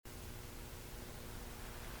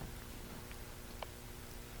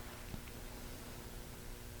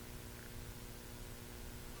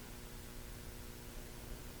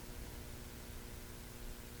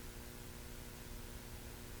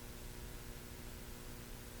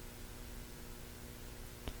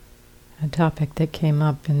A topic that came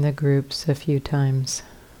up in the groups a few times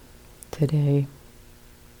today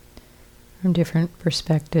from different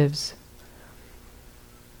perspectives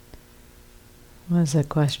was a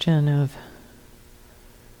question of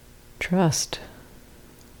trust.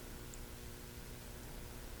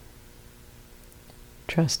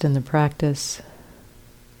 Trust in the practice,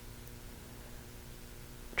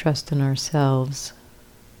 trust in ourselves.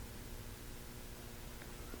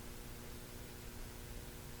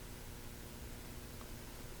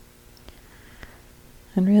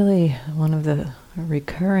 And really, one of the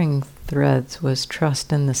recurring threads was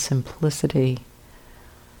trust in the simplicity.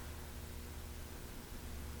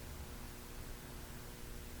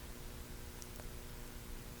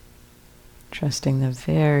 Trusting the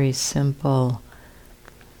very simple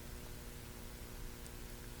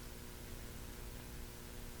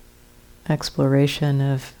exploration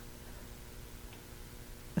of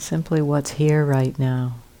simply what's here right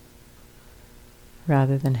now,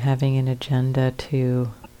 rather than having an agenda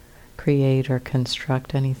to create or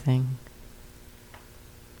construct anything.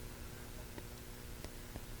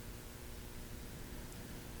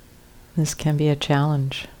 This can be a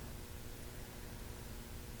challenge.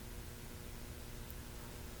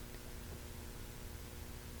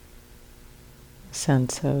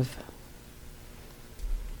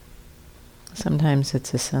 Sometimes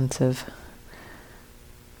it's a sense of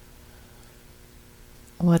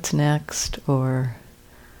what's next, or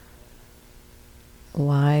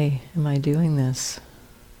why am I doing this?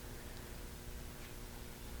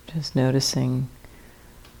 Just noticing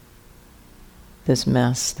this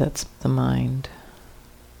mess that's the mind.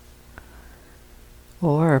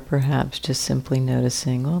 Or perhaps just simply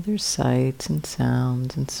noticing, well, there's sights and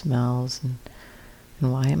sounds and smells, and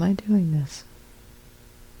why am I doing this?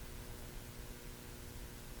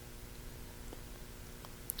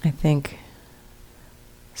 I think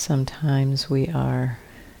sometimes we are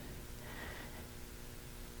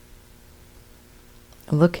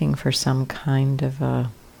looking for some kind of a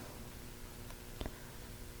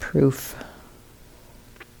proof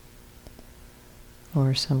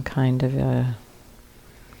or some kind of a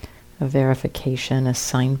verification, a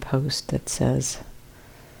signpost that says,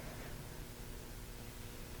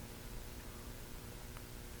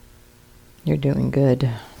 you're doing good.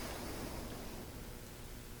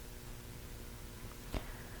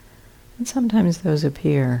 And sometimes those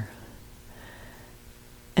appear.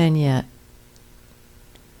 And yet,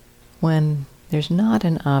 when there's not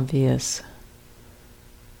an obvious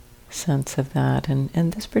sense of that, and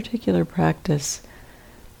this particular practice,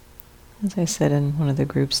 as I said in one of the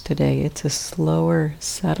groups today, it's a slower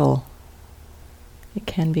settle. It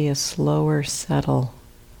can be a slower settle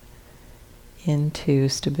into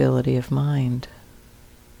stability of mind.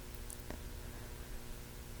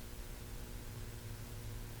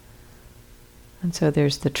 And so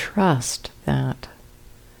there's the trust that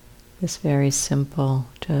this very simple,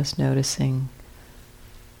 just noticing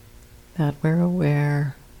that we're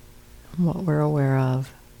aware of what we're aware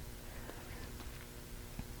of,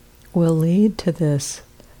 will lead to this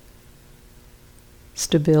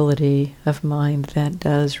stability of mind that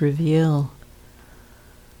does reveal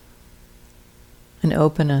an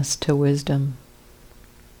openness to wisdom,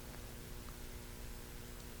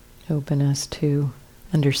 openness to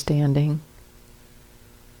understanding.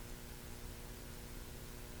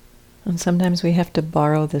 And sometimes we have to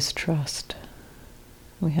borrow this trust.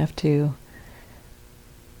 We have to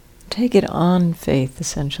take it on faith,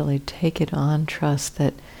 essentially, take it on trust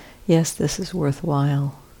that, yes, this is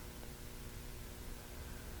worthwhile.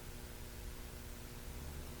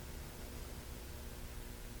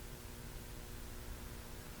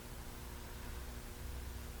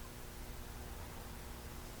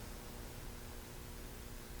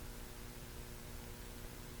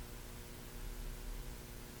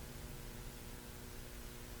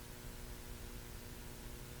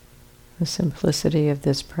 The simplicity of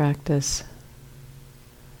this practice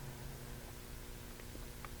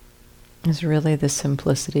is really the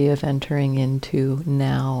simplicity of entering into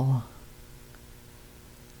now.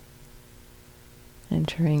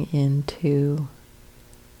 Entering into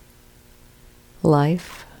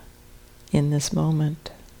life in this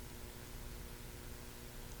moment.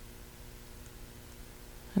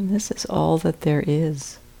 And this is all that there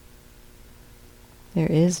is. There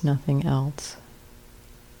is nothing else.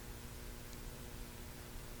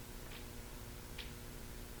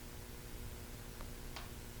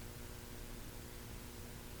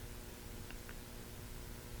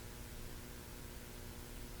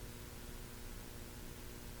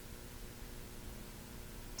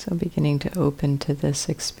 So beginning to open to this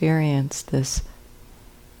experience, this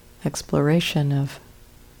exploration of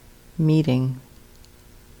meeting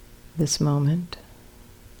this moment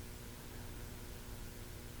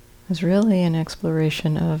is really an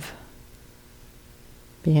exploration of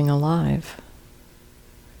being alive.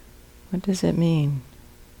 What does it mean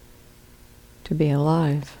to be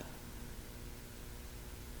alive?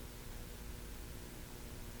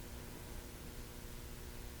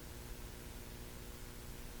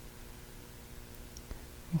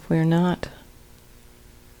 If we're not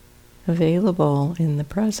available in the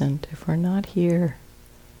present, if we're not here,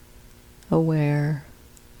 aware,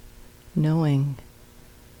 knowing,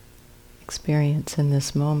 experience in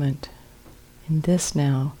this moment, in this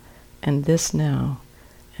now, and this now,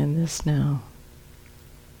 and this now,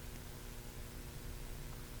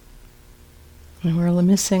 and we're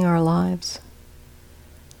missing our lives.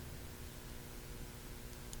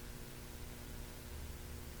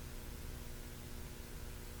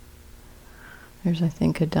 There's, I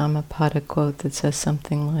think, a Dhammapada quote that says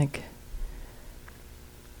something like,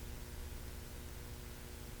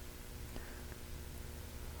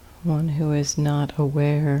 one who is not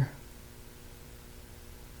aware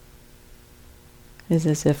is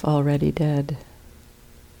as if already dead.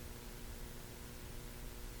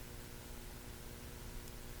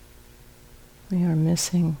 We are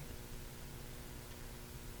missing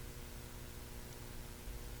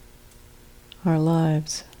our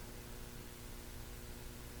lives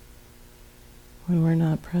when we're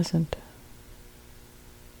not present.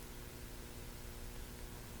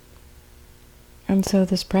 And so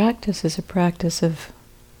this practice is a practice of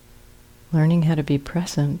learning how to be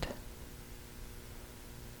present.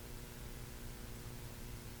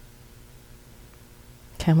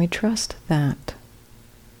 Can we trust that?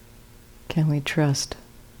 Can we trust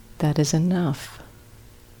that is enough?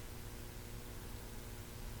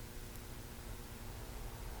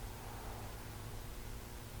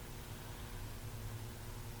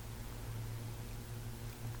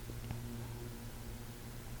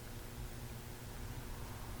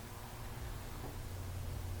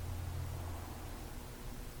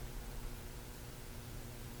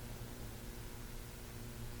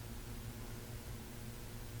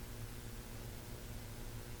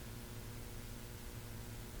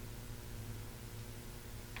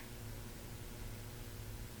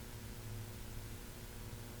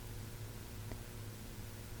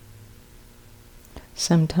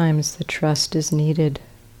 Sometimes the trust is needed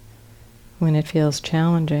when it feels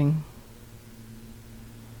challenging.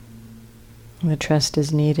 The trust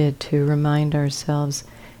is needed to remind ourselves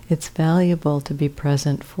it's valuable to be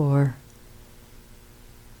present for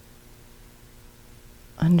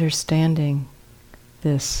understanding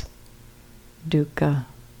this dukkha,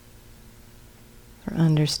 or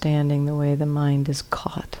understanding the way the mind is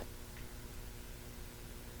caught.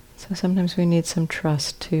 So sometimes we need some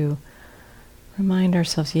trust to remind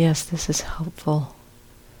ourselves, yes, this is helpful.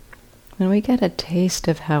 When we get a taste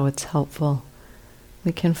of how it's helpful,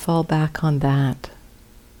 we can fall back on that.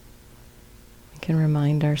 We can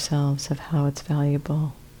remind ourselves of how it's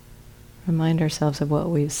valuable. Remind ourselves of what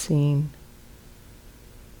we've seen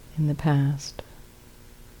in the past.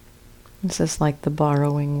 This is like the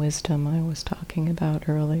borrowing wisdom I was talking about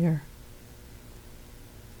earlier.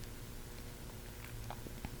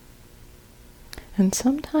 And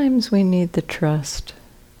sometimes we need the trust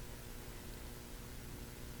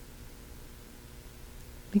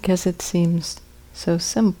because it seems so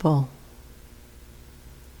simple.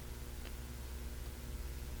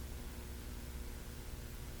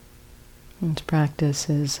 And practice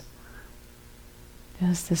is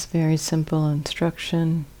just this very simple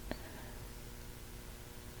instruction.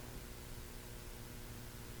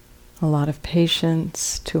 A lot of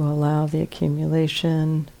patience to allow the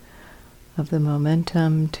accumulation of the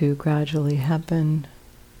momentum to gradually happen.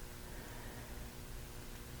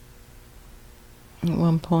 At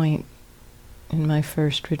one point in my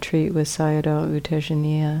first retreat with Sayadaw U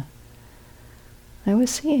Tejaniya, I was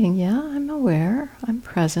seeing, I'm aware, I'm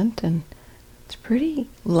present, and it's pretty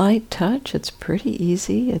light touch, it's pretty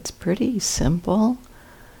easy, it's pretty simple.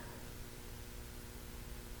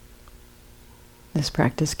 This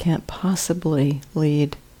practice can't possibly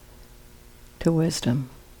lead to wisdom.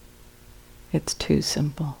 It's too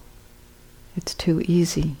simple. It's too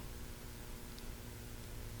easy.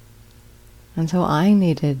 And so I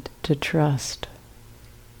needed to trust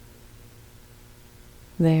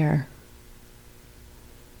there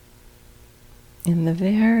in the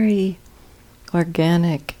very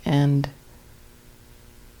organic and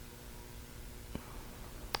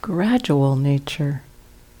gradual nature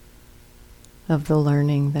of the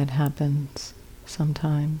learning that happens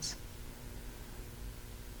sometimes.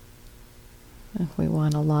 If we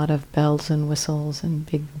want a lot of bells and whistles and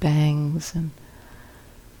big bangs, and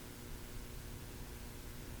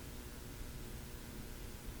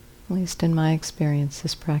at least in my experience,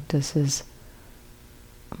 this practice is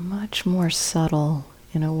much more subtle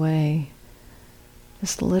in a way.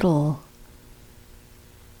 Just little.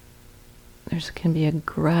 There can be a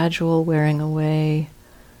gradual wearing away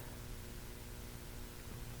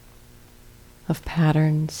of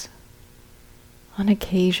patterns. On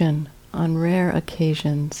occasion, on rare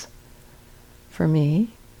occasions, for me,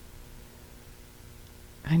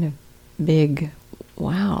 kind of big,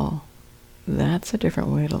 wow, that's a different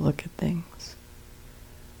way to look at things.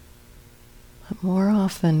 But more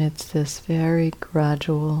often it's this very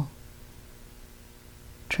gradual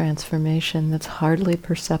transformation that's hardly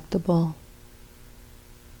perceptible,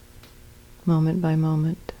 moment by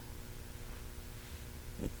moment.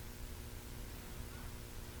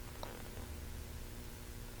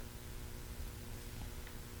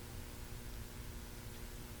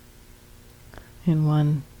 In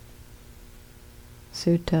one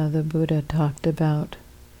sutta, the Buddha talked about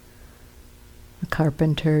a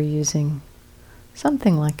carpenter using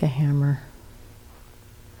something like a hammer.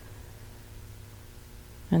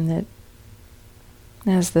 And that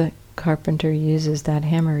as the carpenter uses that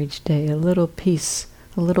hammer each day, a little piece,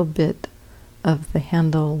 a little bit of the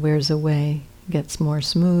handle wears away, gets more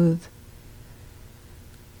smooth.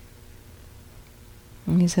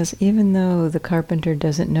 And he says, even though the carpenter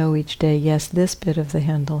doesn't know each day, yes, this bit of the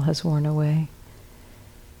handle has worn away,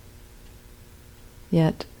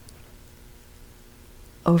 yet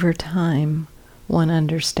over time one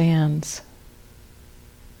understands,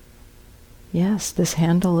 yes, this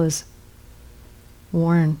handle is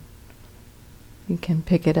worn. You can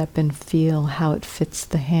pick it up and feel how it fits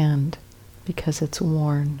the hand because it's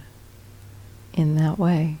worn in that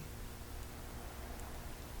way.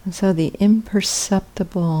 And so the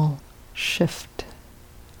imperceptible shift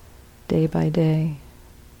day by day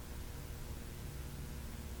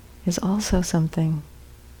is also something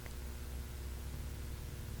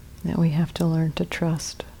that we have to learn to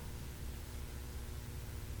trust.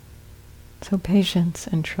 So patience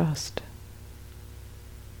and trust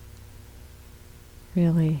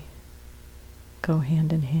really go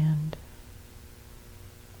hand in hand.